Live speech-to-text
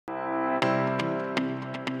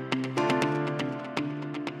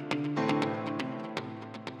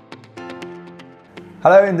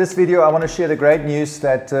Hello, in this video I want to share the great news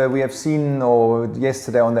that we have seen, or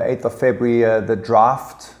yesterday on the 8th of February, the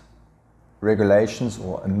draft regulations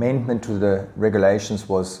or amendment to the regulations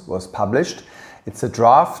was published. It's a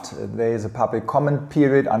draft. There is a public comment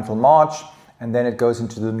period until March, and then it goes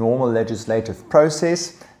into the normal legislative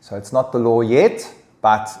process. So it's not the law yet,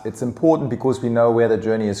 but it's important because we know where the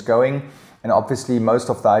journey is going. And obviously most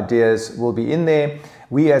of the ideas will be in there.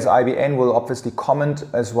 We as IBN will obviously comment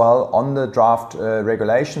as well on the draft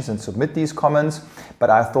regulations and submit these comments. But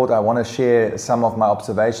I thought I want to share some of my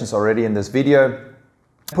observations already in this video.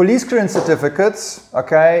 Police clearance certificates,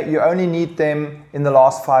 okay, you only need them in the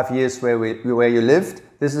last 5 years where you lived.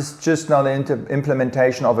 This is just now the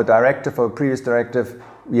implementation of a directive or a previous directive.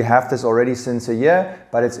 We have this already since a year,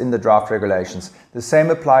 but it's in the draft regulations. The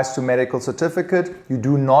same applies to medical certificate. You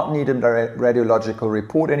do not need a radiological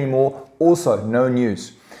report anymore. Also, no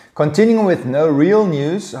news. Continuing with no real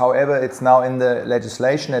news, however, it's now in the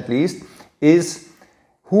legislation at least, is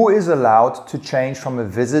who is allowed to change from a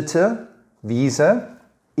visitor visa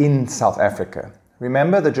in South Africa.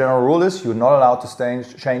 Remember, the general rule is you're not allowed to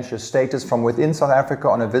change your status from within South Africa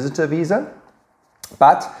on a visitor visa,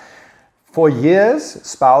 but for years,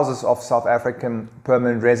 spouses of South African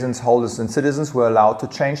permanent residence holders and citizens were allowed to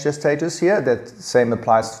change their status here. That same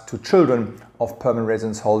applies to children of permanent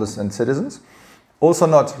residence holders and citizens. Also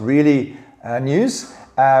not really news.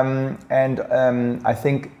 I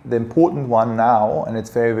think the important one now, and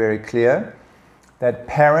it's very, very clear, that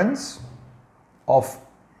parents of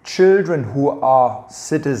children who are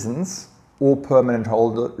citizens or permanent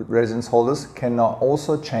residence holders can now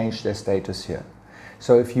also change their status here.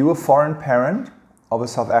 So if you're a foreign parent of a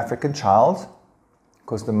South African child,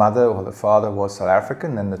 because the mother or the father was South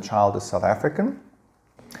African and the child is South African,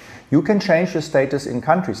 you can change your status in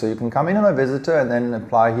country. So you can come in on a visitor and then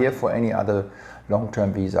apply here for any other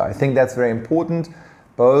long-term visa. I think that's very important.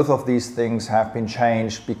 Both of these things have been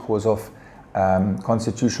changed because of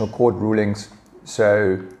constitutional court rulings.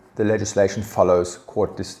 So the legislation follows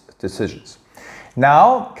court decisions.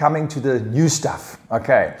 Now coming to the new stuff.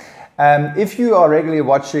 Okay. If you are regularly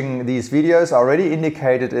watching these videos, I already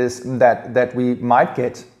indicated is that we might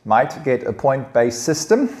get a point-based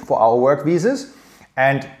system for our work visas,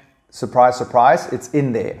 and surprise, surprise, it's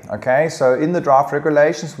in there. Okay, so in the draft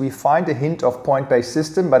regulations we find a hint of point-based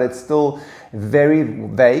system, but it's still very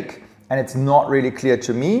vague and it's not really clear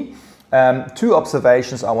to me. Two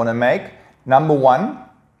observations I want to make. Number one,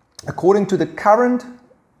 according to the current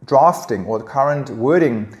drafting or the current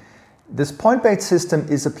wording, this point-based system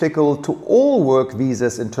is applicable to all work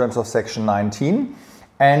visas in terms of Section 19,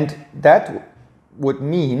 and that would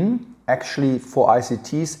mean actually for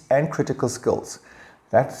ICTs and critical skills.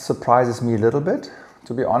 That surprises me a little bit,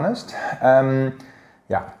 to be honest.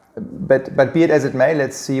 Yeah, but be it as it may,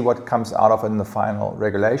 let's see what comes out of it in the final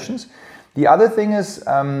regulations. The other thing is,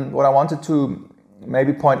 what I wanted to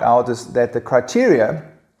maybe point out is that the criteria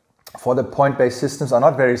for the point-based systems are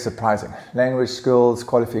not very surprising. Language skills,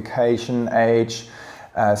 qualification, age,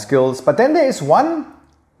 skills. But then there is one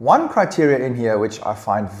criteria in here which I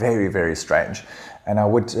find very, very strange. And I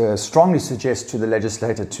would strongly suggest to the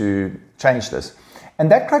legislator to change this. And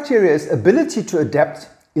that criteria is ability to adapt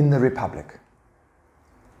in the Republic.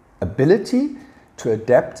 Ability to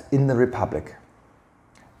adapt in the Republic.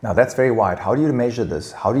 Now that's very wide. How do you measure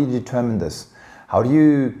this? How do you determine this?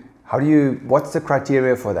 What's the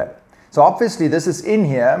criteria for that? So obviously this is in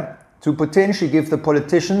here to potentially give the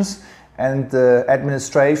politicians and the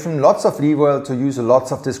administration lots of leeway to use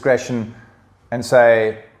lots of discretion and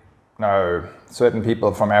say, no, certain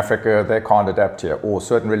people from Africa, they can't adapt here, or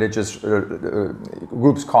certain religious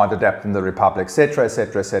groups can't adapt in the Republic, etc.,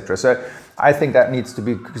 etc., etc. So I think that needs to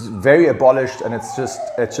be very abolished, and it's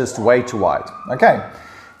just way too wide. Okay,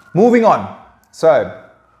 moving on. So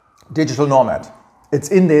digital nomad. It's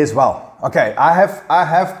in there as well. Okay, I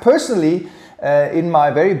have personally, in my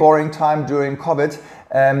very boring time during COVID,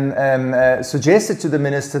 suggested to the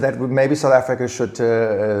minister that maybe South Africa should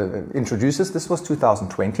introduce this. This was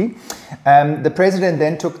 2020. The president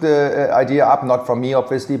then took the idea up, not from me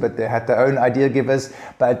obviously, but they had their own idea givers.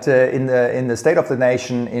 But in the State of the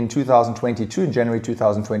Nation in 2022, in January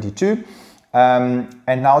 2022, and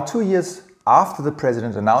now 2 years after the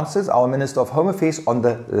president announces, our Minister of Home Affairs on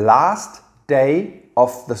the last day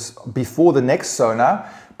of this, before the next SONA,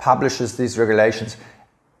 publishes these regulations.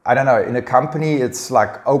 I don't know, in a company it's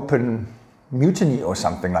like open mutiny or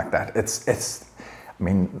something like that. I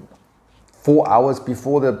mean, 4 hours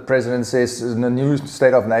before the president says in the new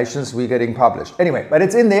State of Nations we're getting published. Anyway, but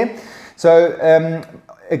it's in there. So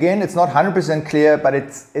again, it's not 100% clear, but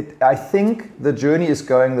I think the journey is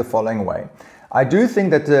going the following way. I do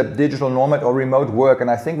think that the digital nomad or remote work, and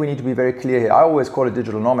I think we need to be very clear here, I always call it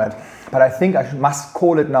digital nomad, but I think I must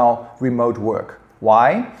call it now remote work.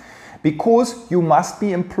 Why? Because you must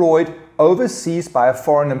be employed overseas by a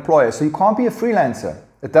foreign employer. So you can't be a freelancer.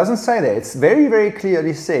 It doesn't say that. It's very, very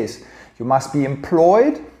clearly says you must be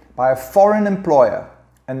employed by a foreign employer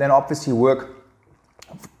and then obviously work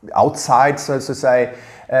outside, so to say,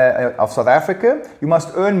 of South Africa. You must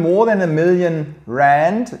earn more than R1 million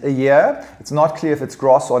a year. It's not clear if it's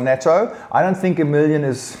gross or netto. I don't think R1 million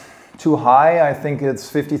is too high. I think it's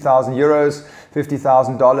 50,000 euros,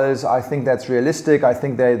 $50,000. I think that's realistic. I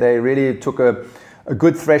think they really took a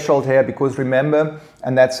good threshold here, because remember,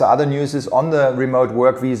 and that's the other news, is on the remote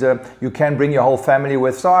work visa, you can bring your whole family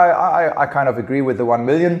with. So I kind of agree with the 1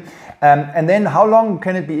 million. And then how long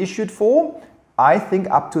can it be issued for? I think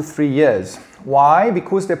up to 3 years. Why?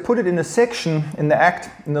 Because they put it in a section in the Act,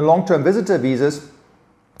 in the long-term visitor visas,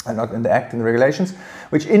 and not in the Act, in the regulations,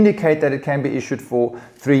 which indicate that it can be issued for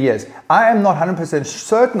 3 years. I am not 100%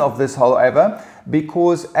 certain of this, however,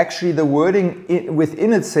 because actually the wording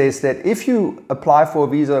within it says that if you apply for a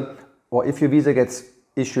visa, or if your visa gets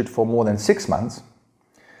issued for more than 6 months,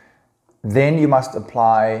 then you must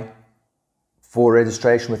apply for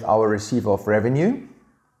registration with our receiver of revenue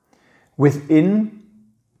within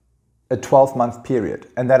a 12-month period,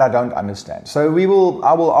 and that I don't understand. So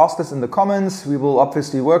I will ask this in the comments. We will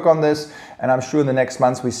obviously work on this, and I'm sure in the next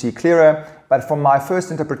months we see clearer. But from my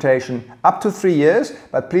first interpretation, up to 3 years.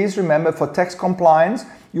 But please remember, for tax compliance,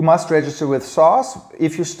 you must register with SARS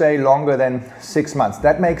if you stay longer than 6 months.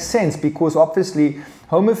 That makes sense, because obviously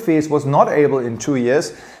Home Affairs was not able in 2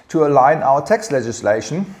 years to align our tax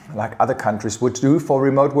legislation like other countries would do for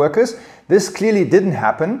remote workers. This clearly didn't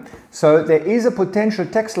happen. So there is a potential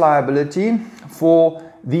tax liability for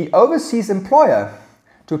the overseas employer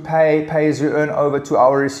to pay as you earn over to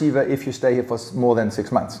our receiver if you stay here for more than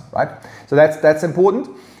 6 months, right? So that's important.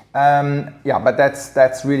 Yeah, but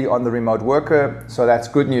that's really on the remote worker. So that's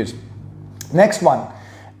good news. Next one,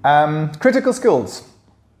 critical skills.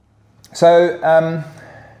 So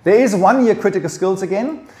there is 1 year critical skills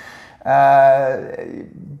again.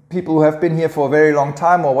 People who have been here for a very long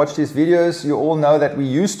time or watch these videos, you all know that we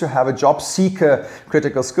used to have a job seeker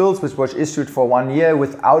critical skills, which was issued for 1 year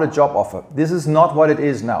without a job offer. This is not what it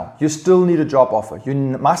is now. You still need a job offer. You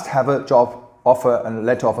must have a job offer and a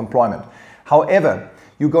letter of employment. However,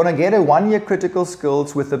 you're going to get a 1 year critical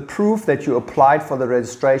skills with the proof that you applied for the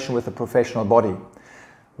registration with a professional body.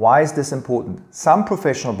 Why is this important? Some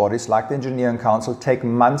professional bodies, like the Engineering Council, take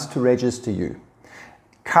months to register you.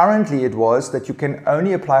 Currently, it was that you can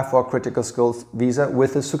only apply for a critical skills visa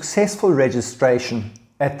with a successful registration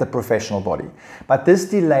at the professional body. But this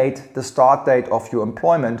delayed the start date of your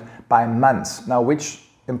employment by months. Now, which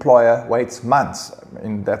employer waits months? I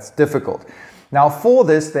mean, that's difficult. Now, for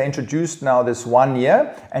this, they introduced now this 1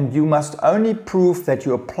 year, and you must only prove that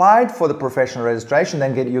you applied for the professional registration,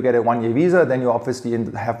 then you get a 1 year visa, then you obviously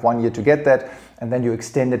have 1 year to get that, and then you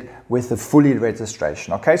extend it with the fully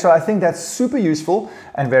registration. Okay, so I think that's super useful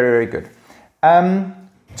and very, very good.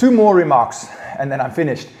 2 more remarks, and then I'm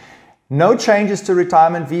finished. No changes to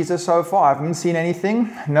retirement visa so far. I haven't seen anything.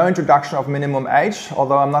 No introduction of minimum age,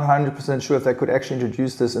 although I'm not 100% sure if they could actually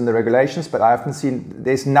introduce this in the regulations, but I haven't seen,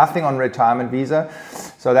 there's nothing on retirement visa.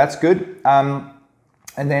 So that's good.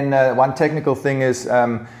 And then one technical thing is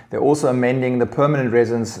they're also amending the permanent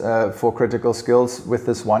residence for critical skills with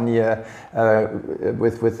this 1 year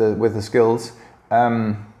with the skills.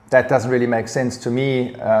 That doesn't really make sense to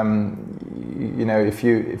me. You know, if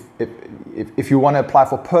you want to apply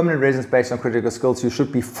for permanent residence based on critical skills, you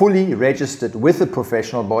should be fully registered with a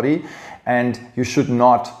professional body, and you should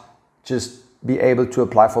not just be able to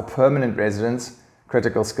apply for permanent residence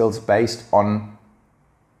critical skills based on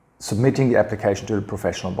submitting the application to the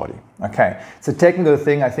professional body. Okay, it's a technical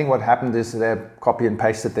thing. I think what happened is they copy and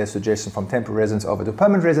pasted their suggestion from temporary residence over to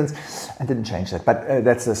permanent residence and didn't change that. But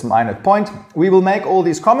that's a minor point. We will make all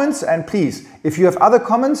these comments, and please, if you have other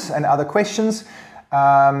comments and other questions,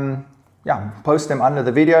 yeah, post them under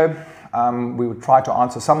the video. We will try to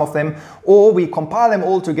answer some of them, or we compile them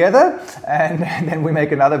all together and then we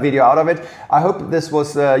make another video out of it. I hope this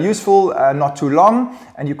was useful, not too long,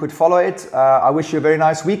 and you could follow it. I wish you a very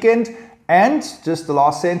nice weekend. And just the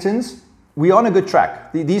last sentence, we're on a good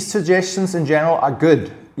track. These suggestions in general are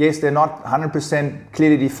good. Yes, they're not 100%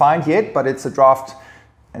 clearly defined yet, but it's a draft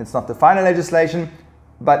and it's not the final legislation.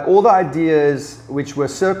 But all the ideas which were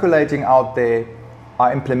circulating out there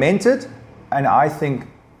are implemented, and I think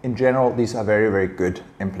in general, these are very, very good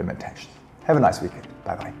implementations. Have a nice weekend.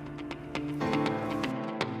 Bye-bye.